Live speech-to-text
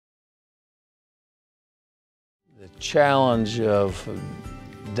The challenge of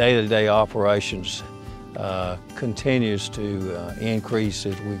day-to-day operations continues to increase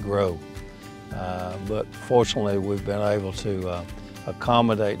as we grow. But fortunately, we've been able to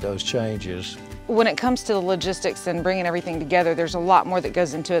accommodate those changes. When it comes to the logistics and bringing everything together, there's a lot more that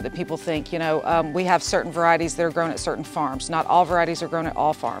goes into it that people think. You know, we have certain varieties that are grown at certain farms. Not all varieties are grown at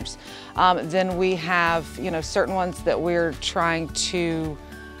all farms. Then we have, certain ones that we're trying to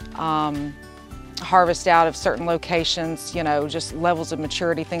harvest out of certain locations, just levels of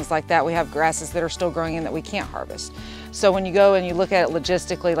maturity, things like that. We have grasses that are still growing in that we can't harvest. So when you go and you look at it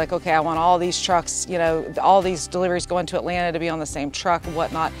logistically, like, okay, I want all these trucks, all these deliveries going to Atlanta to be on the same truck and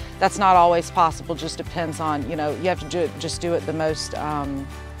whatnot, that's not always possible. Just depends on, you have to do it the most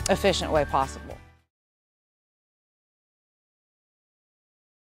efficient way possible.